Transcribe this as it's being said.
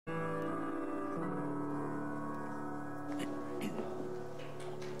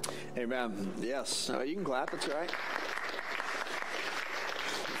Amen. Yes. You can clap. That's right.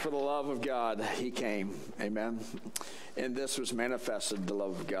 For the love of God, he came. Amen. And this was manifested, the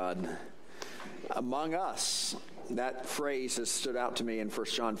love of God among us. That phrase has stood out to me in 1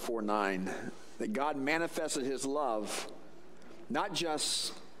 John 4:9, that God manifested his love, not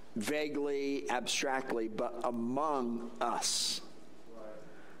just vaguely, abstractly, but among us,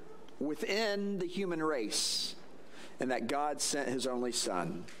 within the human race, and that God sent his only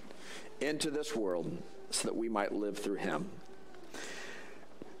Son into this world so that we might live through him.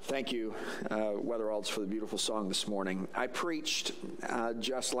 Thank you, Weatheralds, for the beautiful song this morning. I preached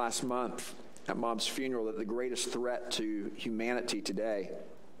just last month at Mom's funeral that the greatest threat to humanity today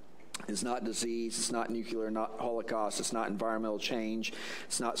is not disease, it's not nuclear, not Holocaust, it's not environmental change,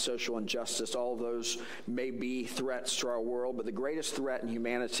 it's not social injustice. All of those may be threats to our world, but the greatest threat in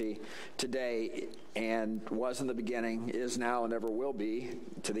humanity today, and was in the beginning, is now, and ever will be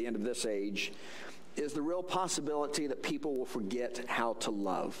to the end of this age, is the real possibility that people will forget how to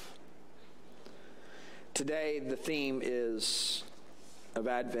love. Today, the theme of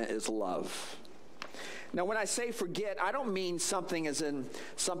Advent is love. Now, when I say forget, I don't mean something as in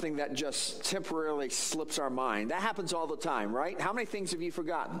something that just temporarily slips our mind. That happens all the time, right? How many things have you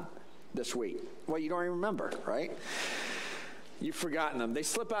forgotten this week? Well, you don't even remember, right? You've forgotten them. They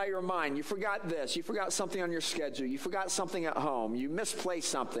slip out of your mind. You forgot this. You forgot something on your schedule. You forgot something at home. You misplaced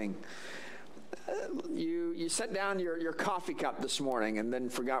something. You set down your coffee cup this morning and then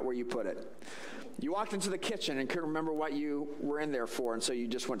forgot where you put it. You walked into the kitchen and couldn't remember what you were in there for, and so you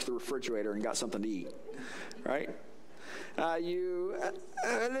just went to the refrigerator and got something to eat, right?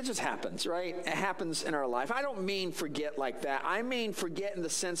 It just happens, right? It happens in our life. I don't mean forget like that. I mean forget in the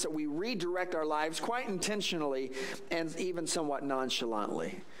sense that we redirect our lives quite intentionally and even somewhat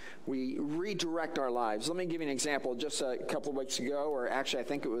nonchalantly. We redirect our lives. Let me give you an example. Just a couple of weeks ago, or actually I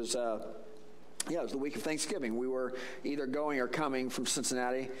think it was... it was the week of Thanksgiving. We were either going or coming from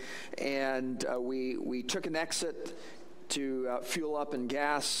Cincinnati, and we took an exit to fuel up and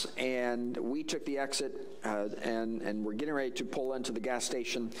gas, and we took the exit and we're getting ready to pull into the gas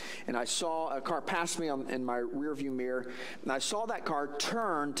station, and I saw a car pass me in my rearview mirror, and I saw that car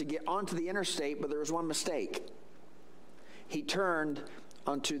turn to get onto the interstate, but there was one mistake. He turned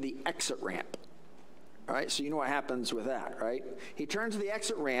onto the exit ramp. All right, so you know what happens with that, right? He turned to the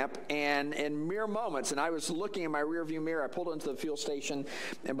exit ramp, and in mere moments, and I was looking in my rearview mirror, I pulled into the fuel station,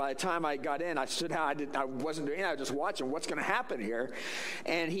 and by the time I got in, I stood out. I wasn't doing it. I was just watching what's going to happen here.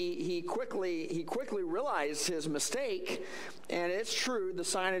 And he quickly realized his mistake, and it's true, the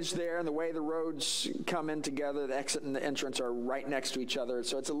signage there and the way the roads come in together, the exit and the entrance are right next to each other,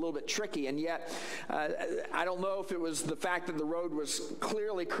 so it's a little bit tricky. And yet, I don't know if it was the fact that the road was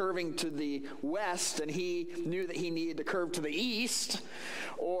clearly curving to the west, and he knew that he needed to curve to the east,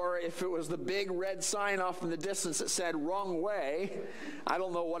 or if it was the big red sign off in the distance that said wrong way. I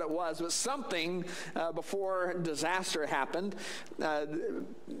don't know what it was, but something before disaster happened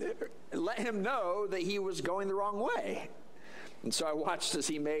let him know that he was going the wrong way. And so I watched as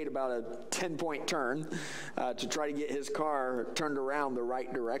he made about a 10-point turn to try to get his car turned around the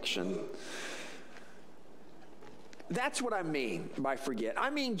right direction. That's what I mean by forget. I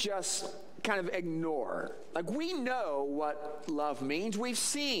mean just kind of ignore. Like, we know what love means. We've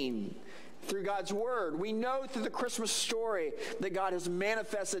seen through God's word. We know through the Christmas story that God has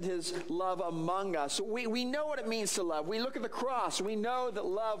manifested his love among us. We know what it means to love. We look at the cross. We know that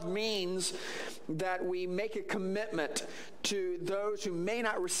love means that we make a commitment to those who may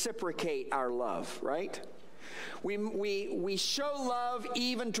not reciprocate our love, right? We show love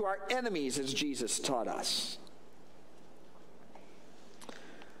even to our enemies, as Jesus taught us.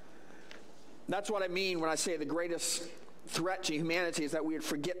 That's what I mean when I say the greatest threat to humanity is that we would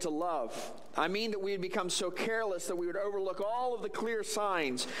forget to love. I mean that we would become so careless that we would overlook all of the clear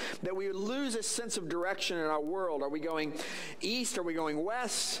signs, that we would lose a sense of direction in our world. Are we going east? Are we going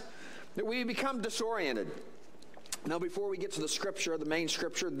west? That we would become disoriented. Now, before we get to the scripture, the main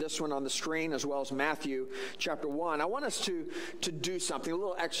scripture, this one on the screen, as well as Matthew chapter 1, I want us to do something, a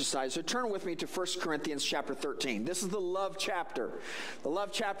little exercise. So turn with me to 1 Corinthians chapter 13. This is the love chapter. The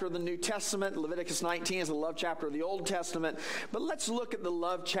love chapter of the New Testament. Leviticus 19 is the love chapter of the Old Testament. But let's look at the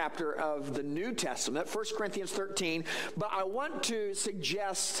love chapter of the New Testament, 1 Corinthians 13. But I want to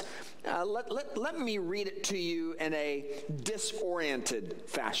suggest, let me read it to you in a disoriented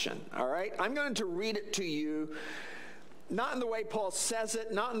fashion, all right? I'm going to read it to you not in the way Paul says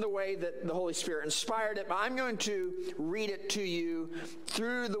it, not in the way that the Holy Spirit inspired it, but I'm going to read it to you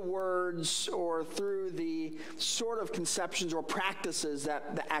through the words or through the sort of conceptions or practices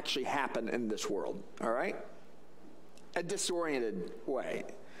that actually happen in this world, all right? A disoriented way.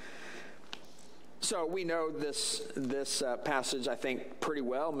 So we know this passage, I think, pretty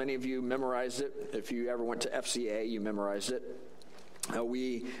well. Many of you memorized it. If you ever went to FCA, you memorized it.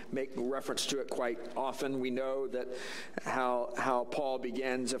 We make reference to it quite often. We know that how Paul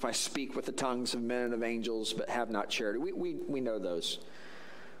begins, if I speak with the tongues of men and of angels, but have not charity. We know those.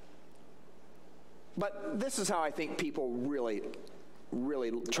 But this is how I think people really,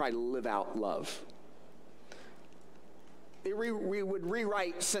 really try to live out love. We would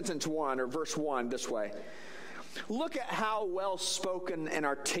rewrite sentence 1 or verse 1 this way. Look at how well spoken and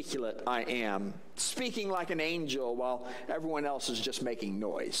articulate I am, speaking like an angel while everyone else is just making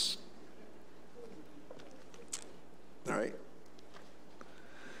noise. All right.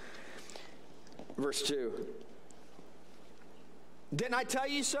 Verse 2. Didn't I tell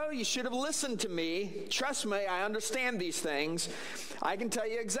you so? You should have listened to me. Trust me, I understand these things. I can tell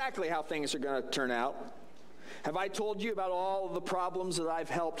you exactly how things are going to turn out. Have I told you about all of the problems that I've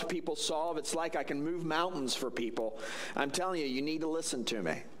helped people solve? It's like I can move mountains for people. I'm telling you, you need to listen to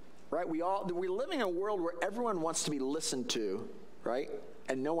me. Right? We're living in a world where everyone wants to be listened to, right?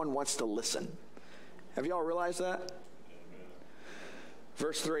 And no one wants to listen. Have you all realized that?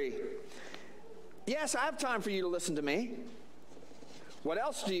 Verse 3. Yes, I have time for you to listen to me. What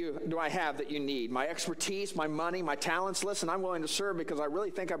else do I have that you need? My expertise, my money, my talents? Listen, I'm willing to serve because I really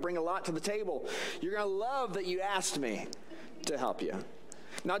think I bring a lot to the table. You're going to love that you asked me to help you.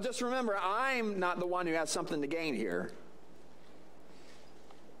 Now just remember, I'm not the one who has something to gain here.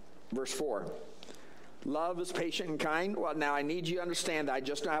 Verse 4. Love is patient and kind. Well, now I need you to understand that I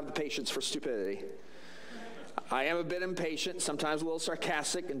just don't have the patience for stupidity. I am a bit impatient, sometimes a little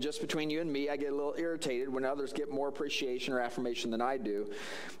sarcastic, and just between you and me, I get a little irritated when others get more appreciation or affirmation than I do.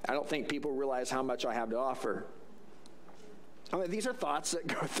 I don't think people realize how much I have to offer. I mean, these are thoughts that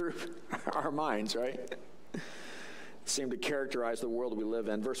go through our minds, right? Seem to characterize the world we live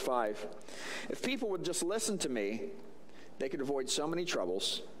in. Verse 5. If people would just listen to me, they could avoid so many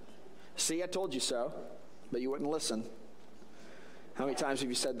troubles. See, I told you so, but you wouldn't listen. How many times have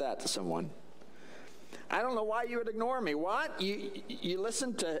you said that to someone? I don't know why you would ignore me. What? You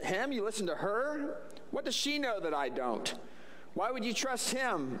listen to him? You listen to her? What does she know that I don't? Why would you trust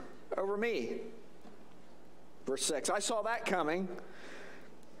him over me? Verse 6, I saw that coming.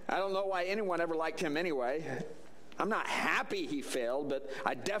 I don't know why anyone ever liked him anyway. I'm not happy he failed, but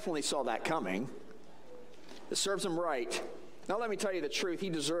I definitely saw that coming. It serves him right. Now let me tell you the truth. He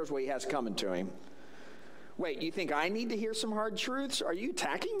deserves what he has coming to him. Wait, you think I need to hear some hard truths? Are you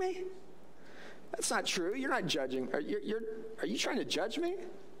attacking me? That's not true. You're not judging. Are you trying to judge me?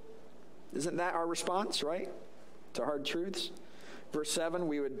 Isn't that our response, right? To hard truths? Verse 7,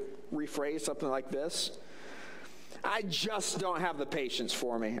 we would rephrase something like this. I just don't have the patience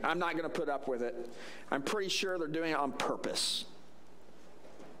for me. I'm not going to put up with it. I'm pretty sure they're doing it on purpose.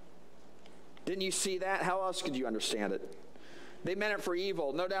 Didn't you see that? How else could you understand it? They meant it for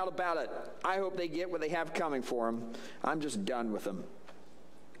evil, no doubt about it. I hope they get what they have coming for them. I'm just done with them.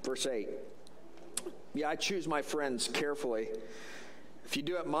 Verse 8. Yeah, I choose my friends carefully. If you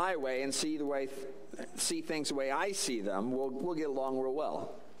do it my way and see things the way I see them, we'll get along real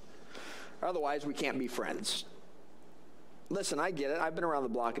well. Otherwise, we can't be friends. Listen, I get it. I've been around the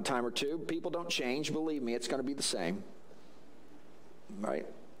block a time or two. People don't change. Believe me, it's going to be the same. Right?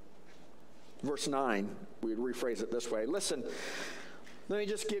 Verse 9, we would rephrase it this way. Listen, let me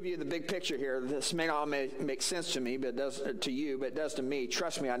just give you the big picture here. This may not make sense to me, but it does to you, but it does to me.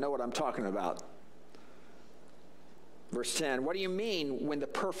 Trust me, I know what I'm talking about. Verse 10, what do you mean when the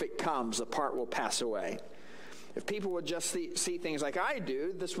perfect comes, the part will pass away? If people would just see things like I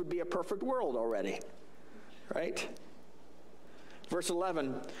do, this would be a perfect world already. Right? Verse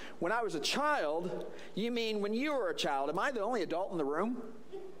 11, when I was a child, you mean when you were a child, am I the only adult in the room?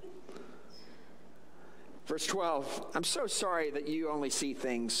 Verse 12, I'm so sorry that you only see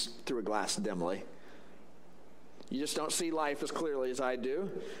things through a glass dimly. You just don't see life as clearly as I do.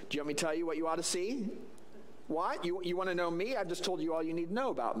 Do you want me to tell you what you ought to see? What? You want to know me? I've just told you all you need to know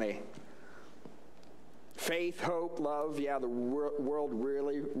about me. Faith, hope, love. Yeah, the world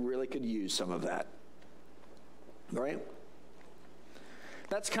really, really could use some of that. Right?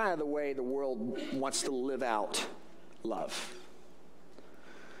 That's kind of the way the world wants to live out love.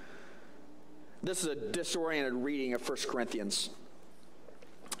 This is a disoriented reading of 1 Corinthians.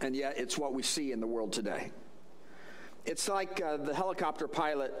 And yet it's what we see in the world today. It's like the helicopter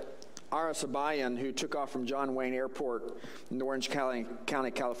pilot Aras Abayan, who took off from John Wayne Airport in Orange County,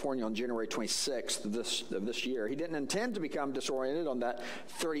 California on January 26th of this year. He didn't intend to become disoriented on that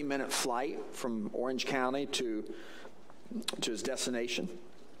 30-minute flight from Orange County to his destination.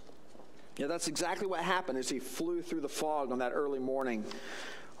 Yeah, that's exactly what happened as he flew through the fog on that early morning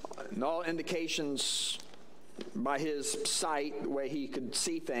And all indications by his sight, the way he could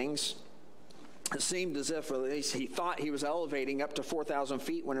see things, it seemed as if, at least he thought he was elevating up to 4,000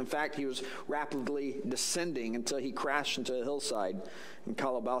 feet when in fact he was rapidly descending until he crashed into a hillside in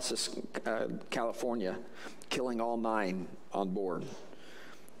Calabasas, California, killing all 9 on board.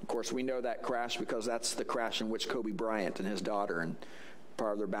 Of course, we know that crash because that's the crash in which Kobe Bryant and his daughter and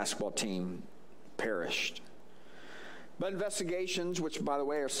part of their basketball team perished. But investigations, which, by the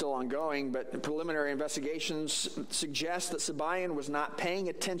way, are still ongoing, but preliminary investigations suggest that Sabayan was not paying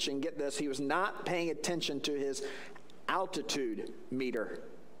attention. Get this, he was not paying attention to his altitude meter.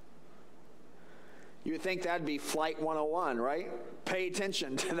 You would think that'd be Flight 101, right? Pay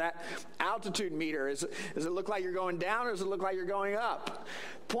attention to that altitude meter. Does it look like you're going down or does it look like you're going up?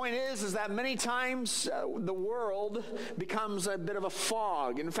 Point is that many times the world becomes a bit of a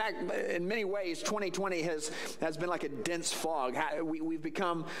fog. In fact, in many ways, 2020 has been like a dense fog. We've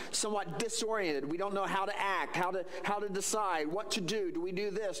become somewhat disoriented. We don't know how to act, how to decide, what to do. Do we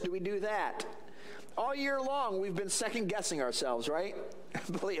do this? Do we do that? All year long, we've been second-guessing ourselves, right?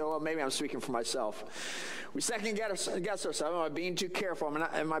 Well, maybe I'm speaking for myself. We second-guess ourselves. Am I being too careful?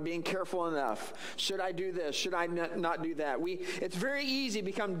 Am I being careful enough? Should I do this? Should I not do that? It's very easy to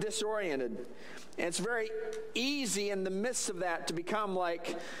become disoriented. And it's very easy in the midst of that to become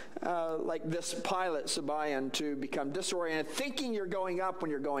like this pilot, Sabayan, to become disoriented, thinking you're going up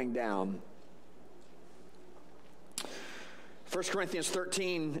when you're going down. 1 Corinthians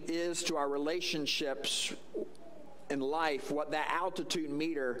 13 is to our relationships in life what that altitude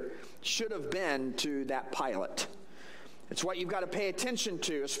meter should have been to that pilot. It's what you've got to pay attention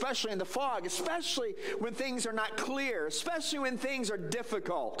to, especially in the fog, especially when things are not clear, especially when things are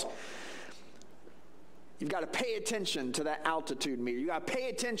difficult. You've got to pay attention to that altitude meter. You've got to pay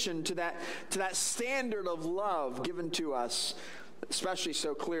attention to that standard of love given to us, especially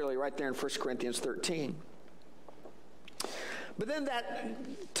so clearly right there in 1 Corinthians 13. But then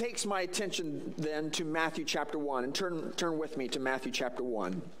that takes my attention then to Matthew chapter 1. And turn with me to Matthew chapter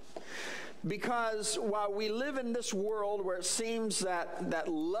 1. Because while we live in this world where it seems that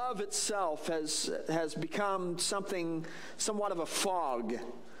love itself has become somewhat of a fog,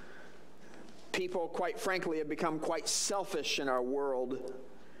 people, quite frankly, have become quite selfish in our world.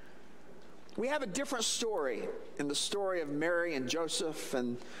 We have a different story in the story of Mary and Joseph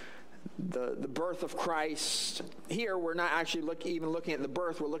and the birth of Christ. Here, we're not actually even looking at the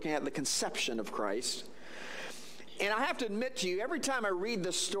birth, we're looking at the conception of Christ. And I have to admit to you, every time I read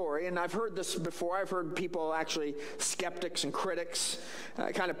this story, and I've heard this before, I've heard people actually, skeptics and critics,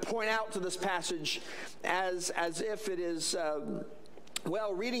 kind of point out to this passage as if it is,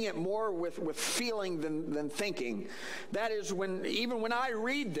 reading it more with feeling than thinking. That is, even when I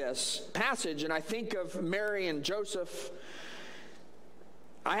read this passage and I think of Mary and Joseph,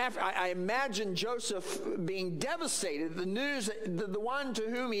 I imagine Joseph being devastated. The news, the one to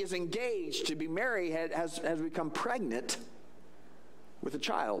whom he is engaged to be married has become pregnant with a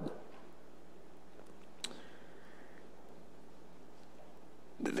child.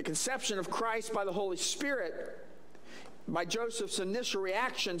 The conception of Christ by the Holy Spirit, by Joseph's initial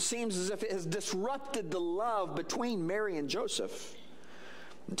reaction, seems as if it has disrupted the love between Mary and Joseph.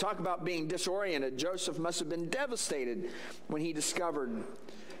 Talk about being disoriented. Joseph must have been devastated when he discovered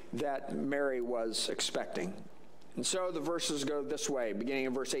that Mary was expecting. And so the verses go this way, beginning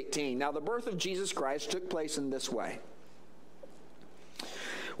in verse 18. Now the birth of Jesus Christ took place in this way.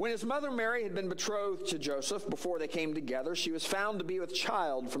 When his mother Mary had been betrothed to Joseph, before they came together, she was found to be with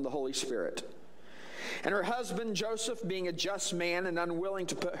child from the Holy Spirit. And her husband Joseph, being a just man and unwilling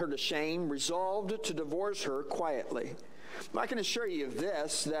to put her to shame, resolved to divorce her quietly. I can assure you of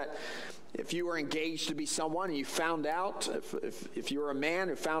this, that if you were engaged to be someone and you found out, if you were a man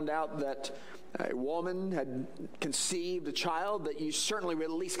who found out that a woman had conceived a child, that you certainly would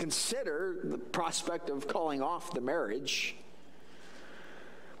at least consider the prospect of calling off the marriage.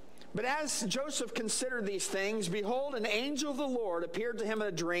 But as Joseph considered these things, behold, an angel of the Lord appeared to him in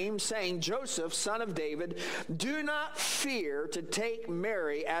a dream, saying, Joseph, son of David, do not fear to take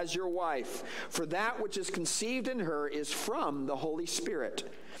Mary as your wife, for that which is conceived in her is from the Holy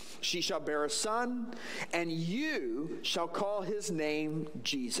Spirit. She shall bear a son, and you shall call his name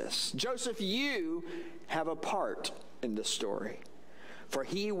Jesus. Joseph, you have a part in this story, for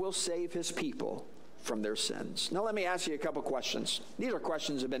he will save his people from their sins. Now let me ask you a couple questions. These are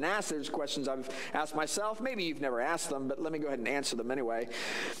questions that have been asked. There's questions I've asked myself. Maybe you've never asked them, but let me go ahead and answer them anyway.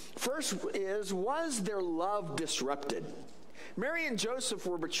 First is, was their love disrupted? Mary and Joseph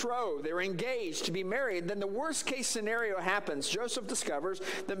were betrothed. They were engaged to be married. Then the worst case scenario happens. Joseph discovers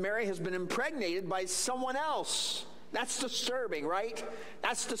that Mary has been impregnated by someone else. That's disturbing, right?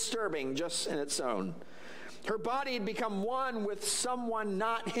 That's disturbing just in its own. Her body had become one with someone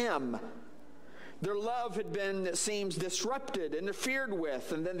not him. Their love had been, it seems, disrupted, interfered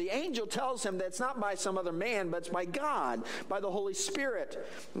with. And then the angel tells him that it's not by some other man, but it's by God, by the Holy Spirit.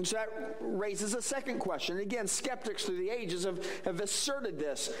 And so that raises a second question. Again, skeptics through the ages have asserted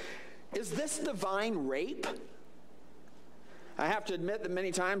this. Is this divine rape? I have to admit that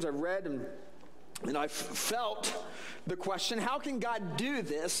many times I've read and I've felt the question, how can God do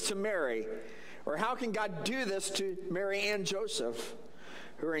this to Mary? Or how can God do this to Mary and Joseph,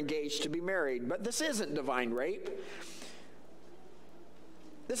 who are engaged to be married? But this isn't divine rape.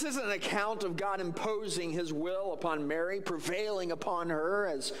 This isn't an account of God imposing his will upon Mary, prevailing upon her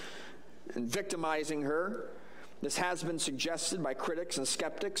and victimizing her. This has been suggested by critics and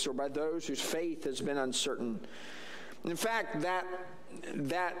skeptics or by those whose faith has been uncertain. In fact, that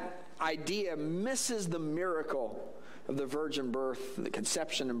idea misses the miracle of the virgin birth, the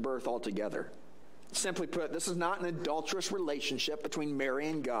conception and birth altogether. Simply put, this is not an adulterous relationship between Mary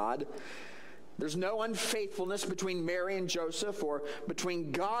and God. There's no unfaithfulness between Mary and Joseph, or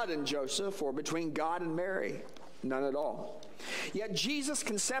between God and Joseph, or between God and Mary. None at all. Yet Jesus'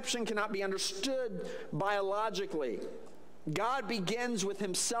 conception cannot be understood biologically. God begins with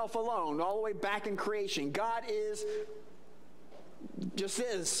himself alone, all the way back in creation. God just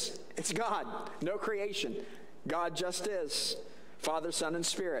is. It's God. No creation. God just is. Father, Son, and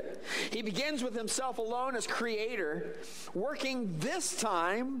Spirit. He begins with himself alone as creator, working this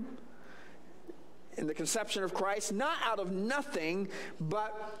time in the conception of Christ, not out of nothing,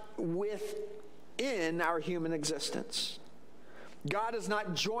 but within our human existence. God has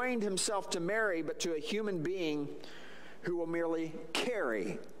not joined himself to Mary, but to a human being who will merely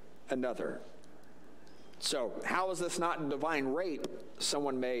carry another. So, how is this not divine rape,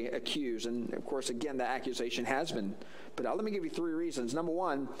 someone may accuse? And, of course, again, the accusation has been put out. Let me give you 3 reasons. Number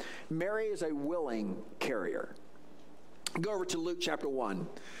 1, Mary is a willing carrier. Go over to Luke chapter 1.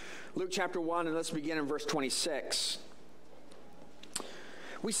 Luke chapter 1, and let's begin in verse 26.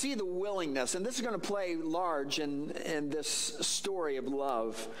 We see the willingness, and this is going to play large in this story of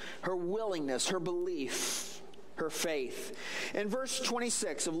love. Her willingness, her belief, her faith. In verse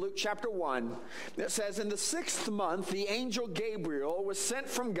 26 of Luke chapter 1, it says, in the 6th month, the angel Gabriel was sent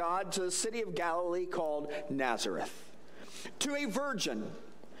from God to the city of Galilee called Nazareth, to a virgin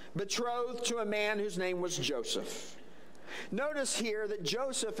betrothed to a man whose name was Joseph. Notice here that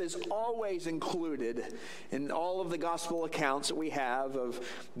Joseph is always included in all of the gospel accounts that we have of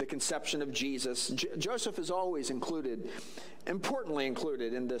the conception of Jesus. Joseph is always included, importantly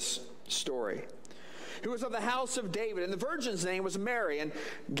included in this story. Who was of the house of David, and the virgin's name was Mary. And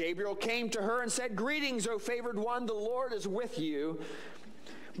Gabriel came to her and said, greetings, O favored one, the Lord is with you.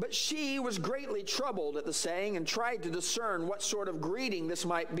 But she was greatly troubled at the saying and tried to discern what sort of greeting this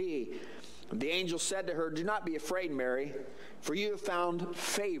might be. The angel said to her, do not be afraid, Mary, for you have found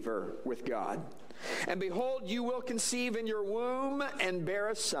favor with God. And behold, you will conceive in your womb and bear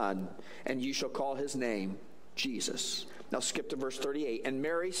a son, and you shall call his name Jesus. Now skip to verse 38. And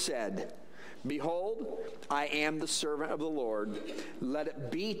Mary said, behold, I am the servant of the Lord. Let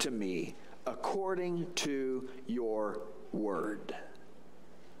it be to me according to your word.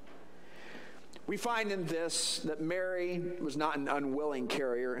 We find in this that Mary was not an unwilling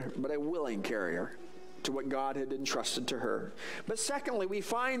carrier, but a willing carrier to what God had entrusted to her. But secondly, we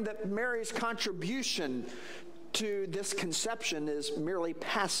find that Mary's contribution to this conception is merely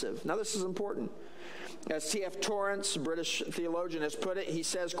passive. Now, this is important. As T.F. Torrance, a British theologian, has put it, he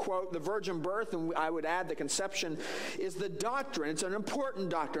says, quote, the virgin birth, and I would add the conception, is the doctrine. It's an important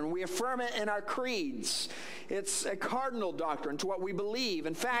doctrine. We affirm it in our creeds. It's a cardinal doctrine to what we believe.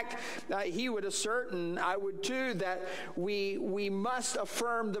 In fact, he would assert, and I would too, that we must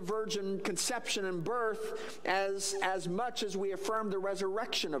affirm the virgin conception and birth as much as we affirm the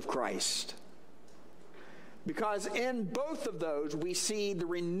resurrection of Christ. Because in both of those, we see the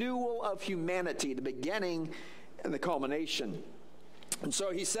renewal of humanity, the beginning and the culmination. And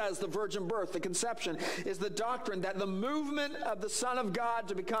so he says the virgin birth, the conception, is the doctrine that the movement of the Son of God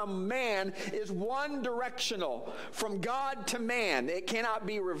to become man is one directional, from God to man. It cannot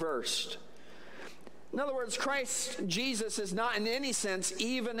be reversed. In other words, Christ Jesus is not in any sense,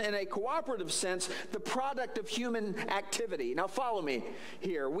 even in a cooperative sense, the product of human activity. Now follow me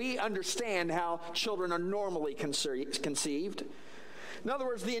here. We understand how children are normally conceived. In other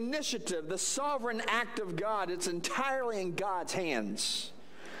words, the initiative, the sovereign act of God, it's entirely in God's hands.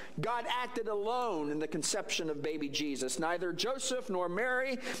 God acted alone in the conception of baby Jesus. Neither Joseph nor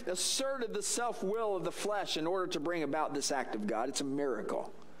Mary asserted the self-will of the flesh in order to bring about this act of God. It's a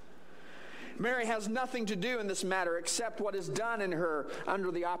miracle. Mary has nothing to do in this matter except what is done in her under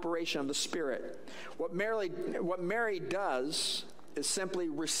the operation of the Spirit. What Mary does is simply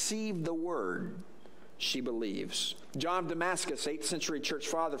receive the word she believes. John of Damascus, 8th century church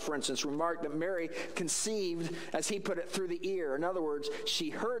father, for instance, remarked that Mary conceived, as he put it, through the ear. In other words,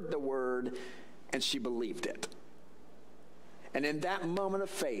 she heard the word and she believed it. And in that moment of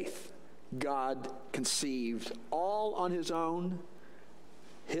faith, God conceived all on his own,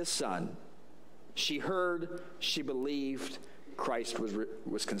 his son. She heard, she believed, Christ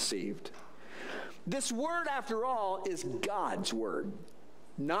was conceived. This word, after all, is God's word,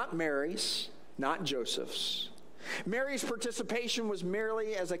 not Mary's, not Joseph's. Mary's participation was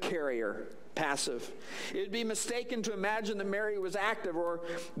merely as a carrier, passive. It would be mistaken to imagine that Mary was active, or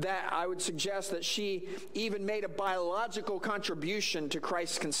that I would suggest that she even made a biological contribution to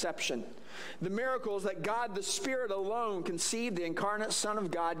Christ's conception. The miracle is that God the Spirit alone conceived the incarnate Son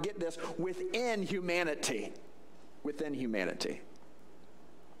of God, get this, within humanity. Within humanity.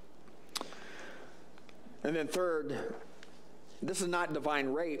 And then third, this is not divine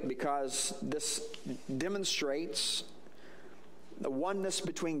rape, because this demonstrates the oneness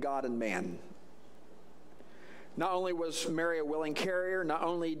between God and man. Not only was Mary a willing carrier, not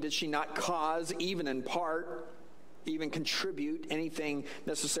only did she not cause, even in part, even contribute anything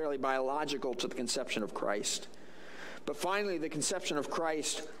necessarily biological to the conception of Christ, but finally the conception of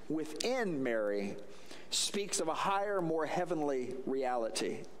Christ within Mary speaks of a higher, more heavenly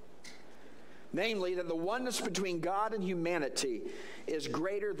reality. Namely, that the oneness between God and humanity is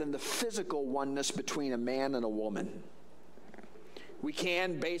greater than the physical oneness between a man and a woman. We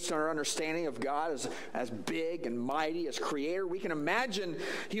can, based on our understanding of God as big and mighty, as creator, we can imagine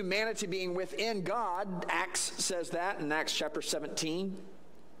humanity being within God. Acts says that in Acts chapter 17.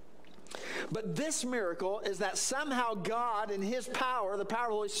 But this miracle is that somehow God in his power, the power of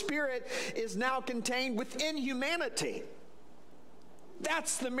the Holy Spirit, is now contained within humanity.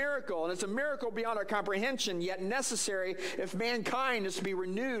 That's the miracle, and it's a miracle beyond our comprehension, yet necessary if mankind is to be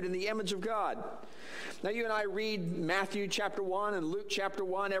renewed in the image of God. Now, you and I read Matthew chapter 1 and Luke chapter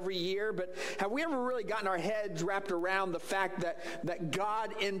 1 every year, but have we ever really gotten our heads wrapped around the fact that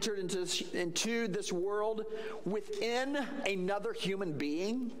God entered into this world within another human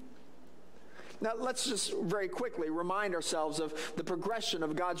being? Now, let's just very quickly remind ourselves of the progression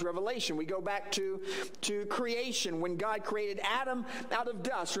of God's revelation. We go back to creation, when God created Adam out of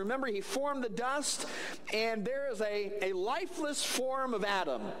dust. Remember, he formed the dust, and there is a lifeless form of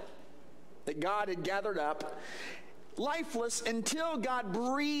Adam that God had gathered up, lifeless until God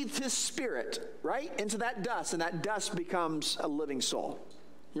breathed his spirit, right, into that dust, and that dust becomes a living soul.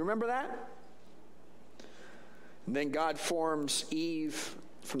 You remember that? And then God forms Eve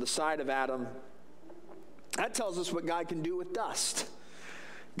from the side of Adam. That tells us what God can do with dust.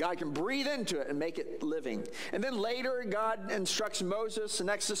 God can breathe into it and make it living. And then later, God instructs Moses in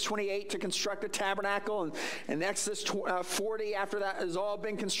Exodus 28 to construct a tabernacle. And in Exodus 40, after that has all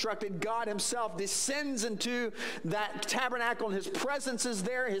been constructed, God himself descends into that tabernacle, and his presence is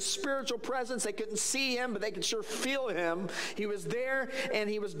there, his spiritual presence. They couldn't see him, but they could sure feel him. He was there, and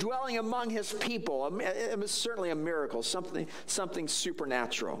he was dwelling among his people. It was certainly a miracle, something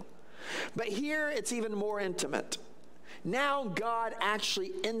supernatural. But here, it's even more intimate. Now God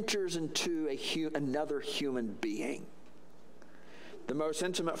actually enters into another human being. The most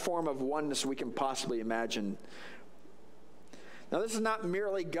intimate form of oneness we can possibly imagine. Now, this is not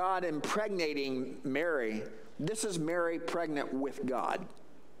merely God impregnating Mary. This is Mary pregnant with God.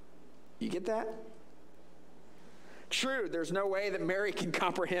 You get that? True, there's no way that Mary can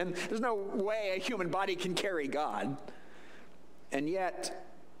comprehend. There's no way a human body can carry God. And yet,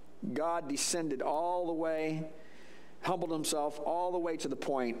 God descended all the way, humbled himself all the way to the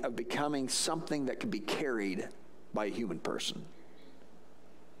point of becoming something that could be carried by a human person.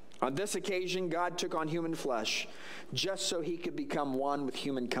 On this occasion, God took on human flesh just so he could become one with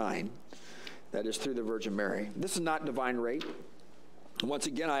humankind. That is through the Virgin Mary. This is not divine rape. Once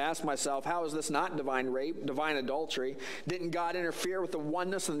again, I ask myself, how is this not divine rape, divine adultery? Didn't God interfere with the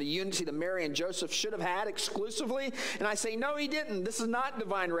oneness and the unity that Mary and Joseph should have had exclusively? And I say, no, he didn't. This is not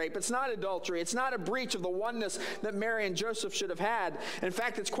divine rape. It's not adultery. It's not a breach of the oneness that Mary and Joseph should have had. In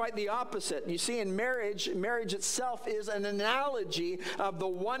fact, it's quite the opposite. You see, in marriage itself is an analogy of the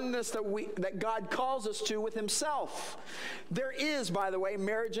oneness that God calls us to with himself. There is, by the way,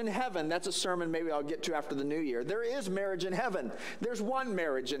 marriage in heaven. That's a sermon maybe I'll get to after the new year. There is marriage in heaven. There's one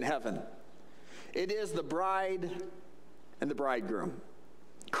marriage in heaven. It is the bride and the bridegroom,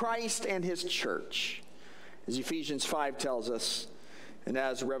 Christ and his church, as Ephesians 5 tells us, and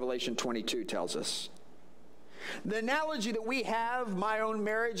as Revelation 22 tells us. The analogy that we have, my own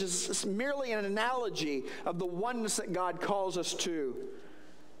marriage, is merely an analogy of the oneness that God calls us to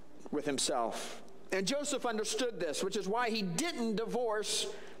with himself. And Joseph understood this, which is why he didn't divorce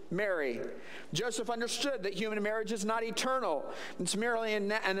Mary. Joseph understood that human marriage is not eternal. It's merely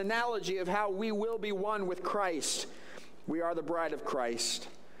an analogy of how we will be one with Christ. We are the bride of Christ.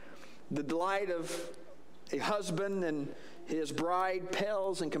 The delight of a husband and his bride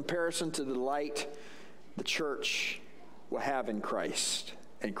pales in comparison to the delight the church will have in Christ,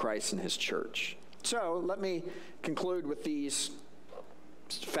 and Christ in his church. So let me conclude with these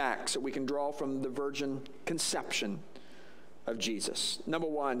facts that we can draw from the virgin conception of Jesus. Number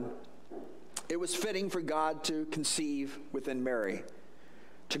one, it was fitting for God to conceive within Mary.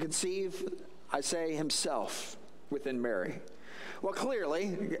 To conceive, I say, himself within Mary. Well,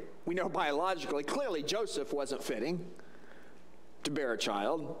 clearly, we know biologically, clearly Joseph wasn't fitting to bear a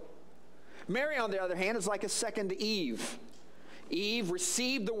child. Mary, on the other hand, is like a second Eve. Eve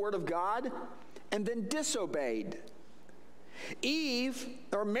received the word of God and then disobeyed. Eve,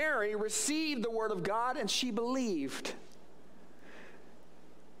 or Mary, received the word of God and she believed.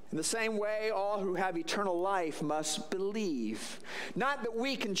 In the same way, all who have eternal life must believe. Not that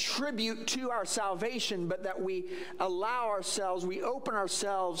we contribute to our salvation, but that we allow ourselves, we open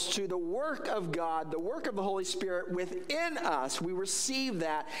ourselves to the work of God, the work of the Holy Spirit within us. We receive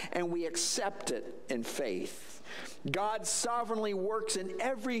that and we accept it in faith. God sovereignly works in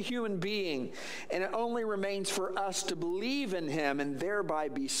every human being, and it only remains for us to believe in him and thereby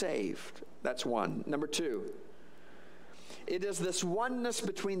be saved. That's one. Number two, it is this oneness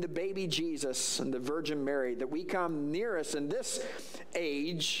between the baby Jesus and the Virgin Mary that we come nearest in this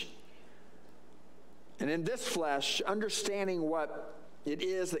age and in this flesh, understanding what it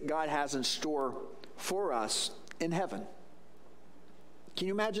is that God has in store for us in heaven. Can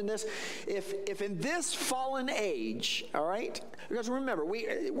you imagine this? If in this fallen age, all right, because remember,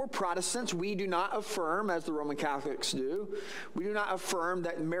 we're Protestants. We do not affirm, as the Roman Catholics do, we do not affirm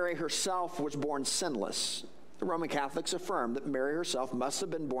that Mary herself was born sinless. The Roman Catholics affirm that Mary herself must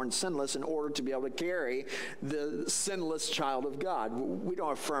have been born sinless in order to be able to carry the sinless child of God. We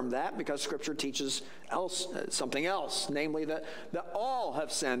don't affirm that because Scripture teaches something else, namely that all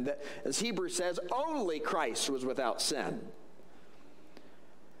have sinned. That, as Hebrews says, only Christ was without sin.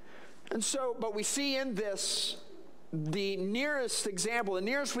 And so, but we see in this the nearest example, the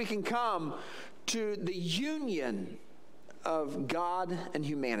nearest we can come to the union of God and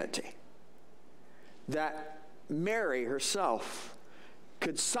humanity. That Mary herself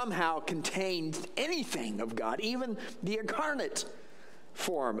could somehow contain anything of God, even the incarnate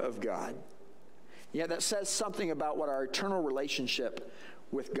form of God. Yet that says something about what our eternal relationship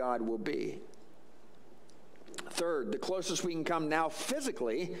with God will be. Third, the closest we can come now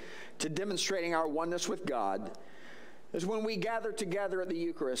physically to demonstrating our oneness with God is when we gather together at the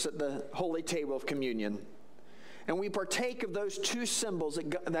Eucharist, at the holy table of communion. And we partake of those two symbols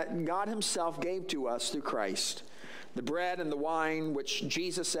that God himself gave to us through Christ. The bread and the wine, which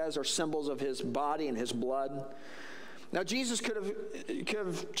Jesus says are symbols of his body and his blood. Now, Jesus could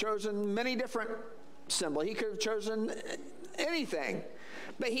have chosen many different symbols. He could have chosen anything.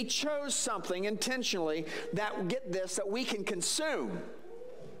 But he chose something intentionally that, get this, that we can consume.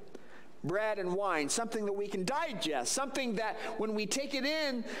 Bread and wine, something that we can digest, something that when we take it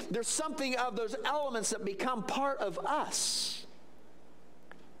in, there's something of those elements that become part of us.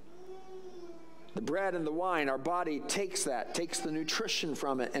 The bread and the wine, our body takes the nutrition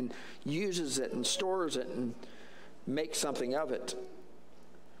from it and uses it and stores it and makes something of it.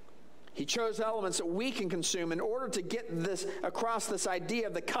 He chose elements that we can consume in order to get this across, this idea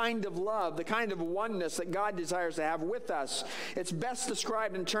of the kind of love, the kind of oneness that God desires to have with us. It's best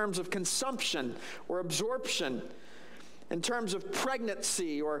described in terms of consumption or absorption, in terms of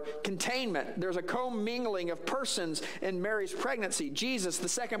pregnancy or containment. There's a commingling of persons in Mary's pregnancy. Jesus, the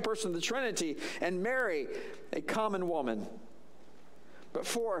second person of the Trinity, and Mary, a common woman. But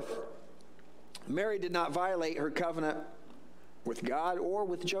fourth, Mary did not violate her covenant with God or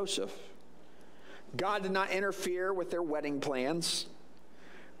with Joseph. God did not interfere with their wedding plans.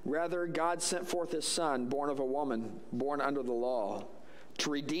 Rather, God sent forth his Son, born of a woman, born under the law, to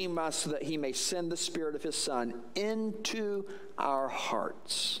redeem us so that he may send the Spirit of his Son into our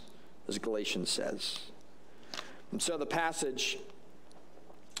hearts, as Galatians says. And so the passage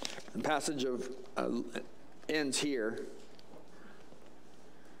ends here.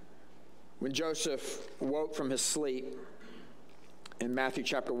 When Joseph woke from his sleep, in Matthew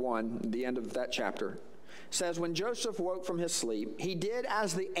chapter 1, the end of that chapter, says, when Joseph woke from his sleep, he did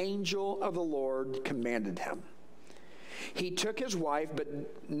as the angel of the Lord commanded him. He took his wife,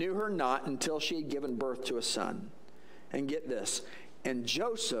 but knew her not until she had given birth to a son. And get this, and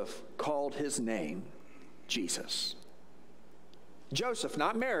Joseph called his name Jesus. Joseph,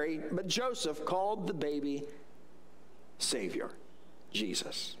 not Mary, but Joseph called the baby Savior,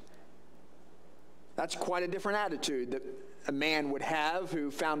 Jesus. That's quite a different attitude that a man would have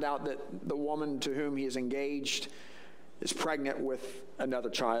who found out that the woman to whom he is engaged is pregnant with another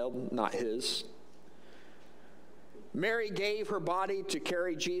child, not his. Mary gave her body to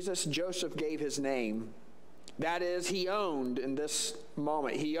carry Jesus. Joseph gave his name. That is, he owned in this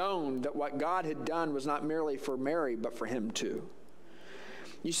moment, he owned that what God had done was not merely for Mary, but for him too.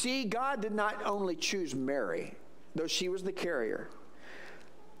 You see, God did not only choose Mary, though she was the carrier,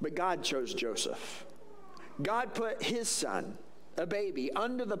 but God chose Joseph. God put his son, a baby,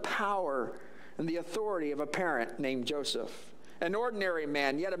 under the power and the authority of a parent named Joseph. An ordinary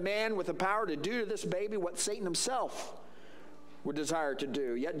man, yet a man with the power to do to this baby what Satan himself would desire to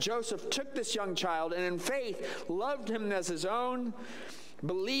do. Yet Joseph took this young child and in faith loved him as his own,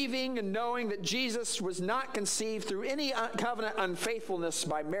 believing and knowing that Jesus was not conceived through any covenant unfaithfulness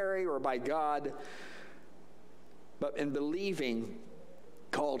by Mary or by God, but in believing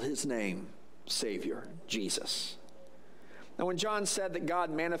called his name Savior, Jesus. Now when John said that God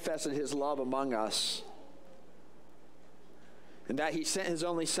manifested his love among us and that he sent his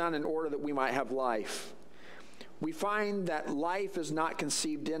only son in order that we might have life, we find that life is not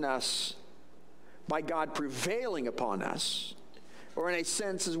conceived in us by God prevailing upon us, or in a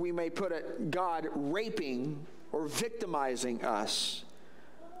sense, as we may put it, God raping or victimizing us,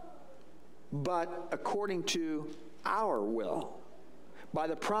 but according to our will, by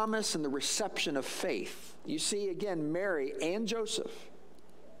the promise and the reception of faith. You see, again, Mary and Joseph,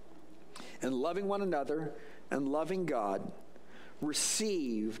 in loving one another and loving God,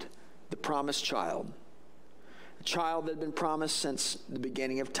 received the promised child. A child that had been promised since the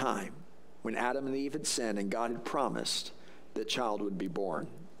beginning of time, when Adam and Eve had sinned and God had promised that child would be born.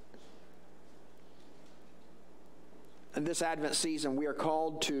 In this Advent season, we are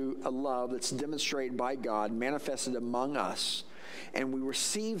called to a love that's demonstrated by God, manifested among us, and we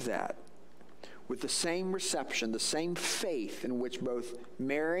receive that with the same reception, the same faith in which both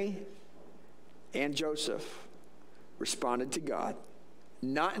Mary and Joseph responded to God,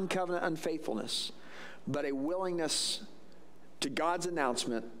 not in covenant unfaithfulness, but a willingness to God's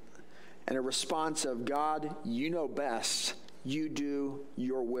announcement and a response of, God, you know best, you do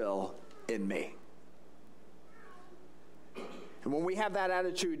your will in me. And when we have that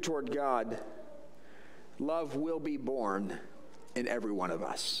attitude toward God, love will be born in every one of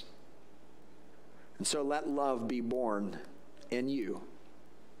us. And so let love be born in you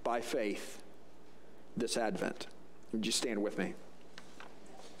by faith this Advent. Would you stand with me?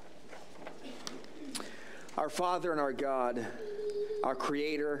 Our Father and our God, our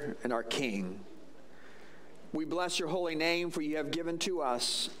Creator and our King, we bless your holy name, for you have given to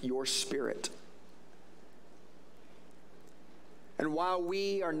us your Spirit. And while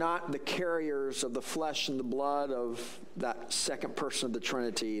we are not the carriers of the flesh and the blood of that second person of the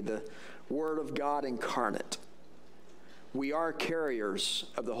Trinity, the Word of God incarnate, we are carriers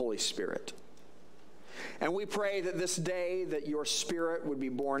of the Holy Spirit. And we pray that this day that your Spirit would be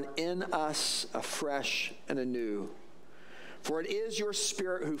born in us afresh and anew. For it is your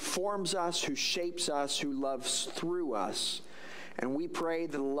Spirit who forms us, who shapes us, who loves through us. And we pray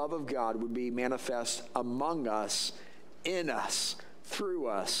that the love of God would be manifest among us, in us, through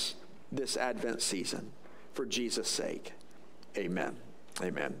us, this Advent season. For Jesus' sake, amen.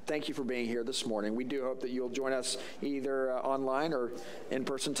 Amen. Thank you for being here this morning. We do hope that you'll join us either online or in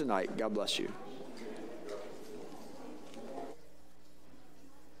person tonight. God bless you.